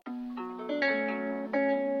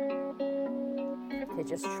could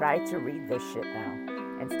just try to read this shit now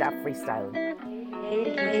and stop freestyling.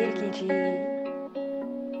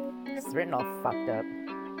 It's written all fucked up.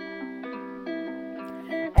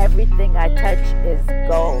 Everything I touch is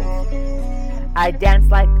gold. I dance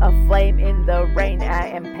like a flame in the rain, I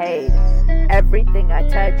am paid. Everything I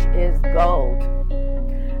touch is gold.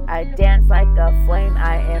 I dance like a flame,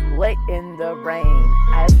 I am lit in the rain.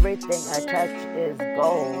 Everything I touch is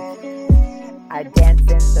gold. I dance in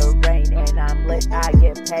the rain and I'm lit, I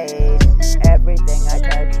get paid. Everything I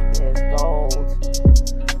touch is gold.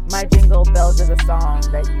 My Jingle Bells is a song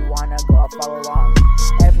that you wanna go follow along.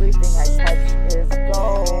 Everything I touch is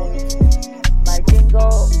gold. My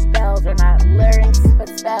Jingle Bells are not lyrics but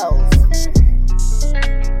spells.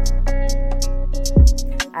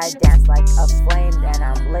 I dance like a flame and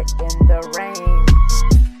I'm lit in the rain.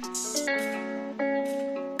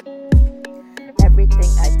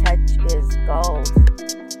 Everything I touch is gold.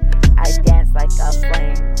 I dance like a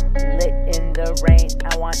flame, lit in the rain.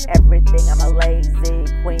 I want everything, I'm a lazy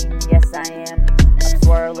queen, yes I am. I'm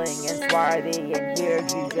swirling and swarthy, and here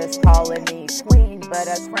you just calling me queen. But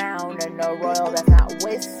a crown and a royal, that's not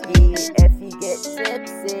whiskey. If you get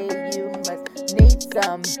tipsy, you must need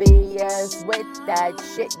some BS. With that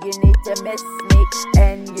shit, you need to miss me,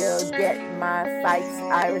 and you'll get my fights.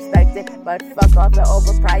 I respect it, but fuck all the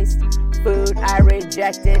overpriced food, I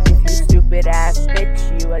reject it. If you stupid ass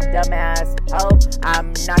bitch, you a dumbass hoe.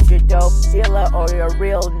 I'm not your dope dealer or your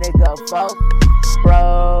real nigga folk.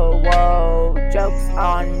 Bro, whoa, joke's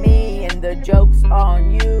on me and the joke's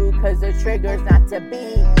on you, cause the trigger's not to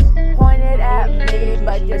be pointed at me,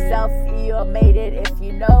 but yourself, you made it. If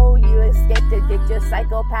you know you escaped it, get your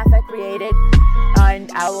psychopath I created,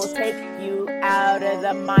 and I will take you out of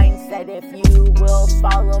the mindset if you will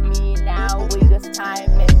follow me now. We just time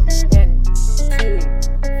it in 2,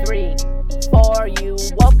 3, 4. You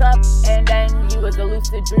woke up and then you was a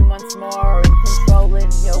lucid dream once more, and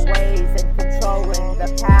controlling your ways and controlling the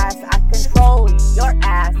past. I control your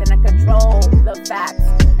ass and I control the facts.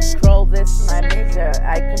 Control this, my major.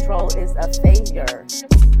 I control is a failure.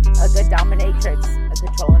 A good dominatrix, a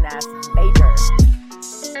controlling ass major.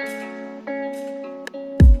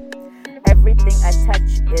 Everything I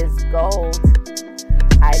touch is gold.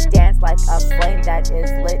 I dance like a flame that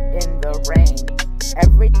is lit in the rain.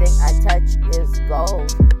 Everything I touch is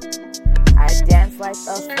gold. I dance like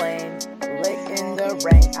a flame, lit in the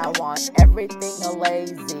rain. I want everything a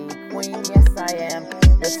lazy queen, yes I am.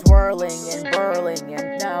 You're swirling and burling,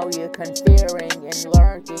 and now you're conferring and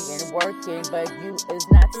lurking and working, but you is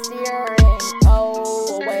not steering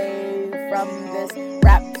away from this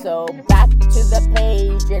rap. So back to the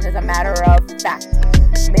page, and as a matter of fact,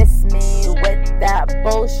 miss me with that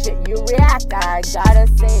bullshit you react. I gotta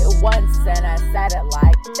say it once and I said it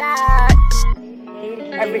like that.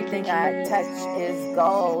 Everything I touch is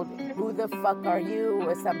gold. Who the fuck are you?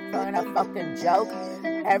 Is some kind of fucking joke?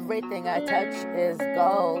 Everything I touch is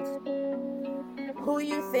gold. Who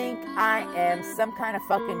you think I am? Some kind of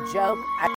fucking joke?